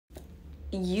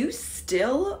You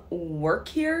still work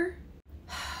here?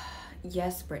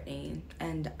 Yes, Brittany,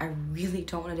 and I really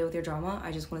don't want to deal with your drama.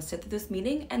 I just want to sit through this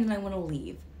meeting and then I want to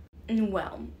leave.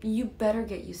 Well, you better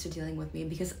get used to dealing with me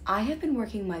because I have been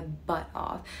working my butt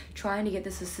off trying to get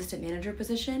this assistant manager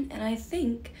position, and I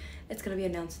think it's going to be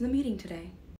announced in the meeting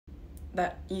today.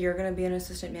 That you're going to be an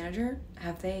assistant manager?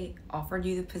 Have they offered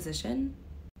you the position?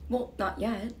 Well, not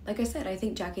yet. Like I said, I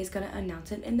think Jackie's going to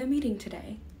announce it in the meeting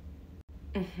today.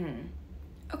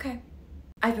 Okay.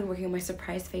 I've been working on my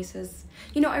surprise faces.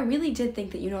 You know, I really did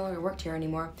think that you no longer worked here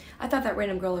anymore. I thought that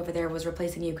random girl over there was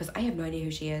replacing you because I have no idea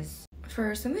who she is.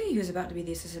 For somebody who's about to be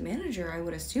the assistant manager, I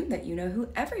would assume that you know who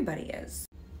everybody is.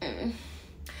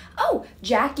 Oh,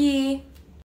 Jackie!